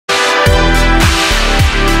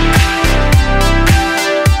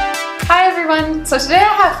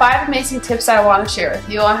have 5 amazing tips that I want to share with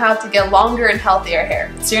you on how to get longer and healthier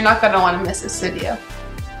hair, so you're not going to want to miss this video.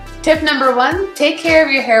 Tip number 1, take care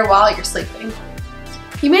of your hair while you're sleeping.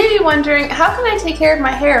 You may be wondering, how can I take care of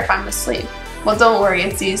my hair if I'm asleep? Well, don't worry,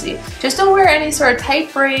 it's easy. Just don't wear any sort of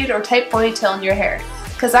tight braid or tight ponytail in your hair,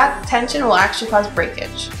 because that tension will actually cause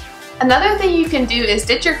breakage. Another thing you can do is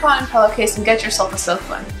ditch your cotton pillowcase and get yourself a silk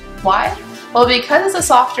one. Why? Well, because it's a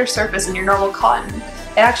softer surface than your normal cotton,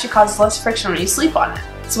 it actually causes less friction when you sleep on it.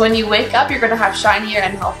 So when you wake up, you're going to have shinier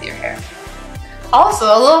and healthier hair. Also,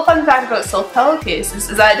 a little fun fact about silk pillowcases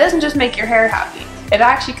is that it doesn't just make your hair happy, it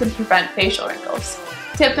actually can prevent facial wrinkles.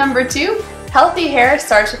 Tip number 2, healthy hair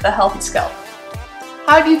starts with a healthy scalp.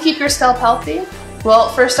 How do you keep your scalp healthy? Well,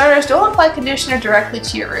 for starters, don't apply conditioner directly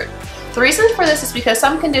to your root. The reason for this is because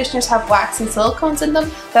some conditioners have wax and silicones in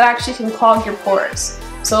them that actually can clog your pores.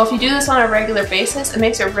 So if you do this on a regular basis, it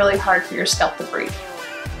makes it really hard for your scalp to breathe.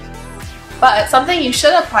 But something you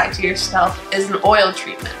should apply to your scalp is an oil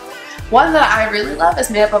treatment. One that I really love is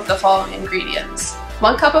made up of the following ingredients: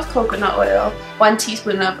 1 cup of coconut oil, 1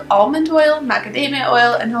 teaspoon of almond oil, macadamia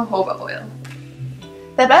oil, and jojoba oil.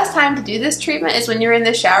 The best time to do this treatment is when you're in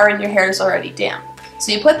the shower and your hair is already damp.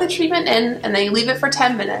 So you put the treatment in and then you leave it for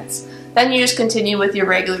 10 minutes. Then you just continue with your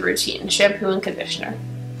regular routine, shampoo and conditioner.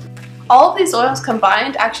 All of these oils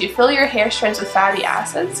combined actually fill your hair strands with fatty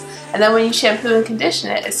acids, and then when you shampoo and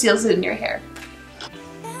condition it, it seals it in your hair.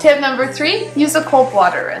 Tip number 3, use a cold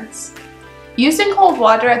water rinse. Using cold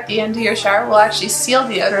water at the end of your shower will actually seal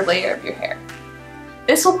the outer layer of your hair.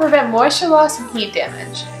 This will prevent moisture loss and heat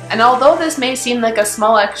damage. And although this may seem like a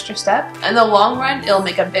small extra step, in the long run, it'll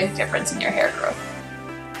make a big difference in your hair growth.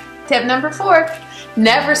 Tip number 4,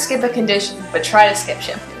 never skip a condition, but try to skip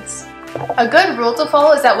shampoos. A good rule to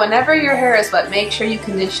follow is that whenever your hair is wet, make sure you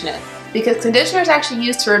condition it, because conditioner is actually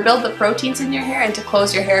used to rebuild the proteins in your hair and to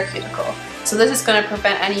close your hair cuticle. So this is going to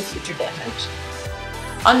prevent any future damage.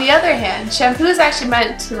 On the other hand, shampoo is actually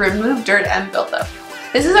meant to remove dirt and buildup.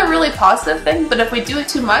 This is a really positive thing, but if we do it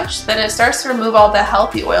too much, then it starts to remove all the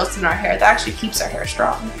healthy oils in our hair that actually keeps our hair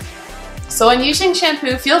strong. So when using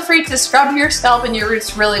shampoo, feel free to scrub your scalp and your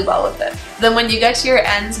roots really well with it. Then when you get to your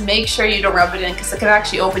ends, make sure you don't rub it in because it can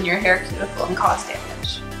actually open your hair cuticle and cause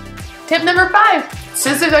damage. Tip number 5,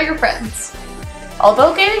 scissors are your friends.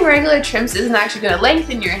 Although getting regular trims isn't actually going to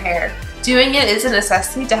lengthen your hair, doing it is a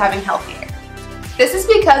necessity to having healthy hair. This is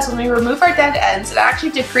because when we remove our dead ends, it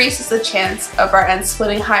actually decreases the chance of our ends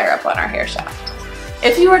splitting higher up on our hair shaft.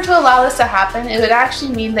 If you were to allow this to happen, it would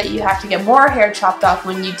actually mean that you have to get more hair chopped off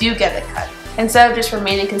when you do get it cut, instead of just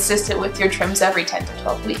remaining consistent with your trims every 10 to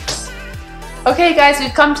 12 weeks. Okay guys,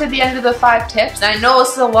 we've come to the end of the 5 tips, and I know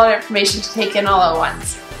this is a lot of information to take in all at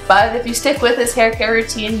once, but if you stick with this hair care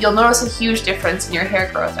routine, you'll notice a huge difference in your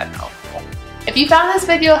hair growth and health. If you found this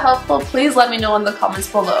video helpful, please let me know in the comments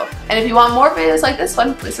below. And if you want more videos like this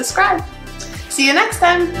one, please subscribe. See you next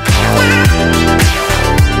time!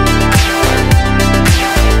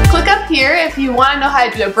 Click up here if you want to know how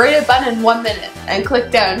to do a braided bun in 1 minute. And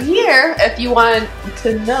click down here if you want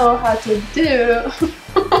to know how to do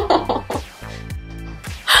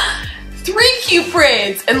 3 cute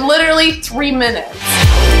braids in literally 3 minutes.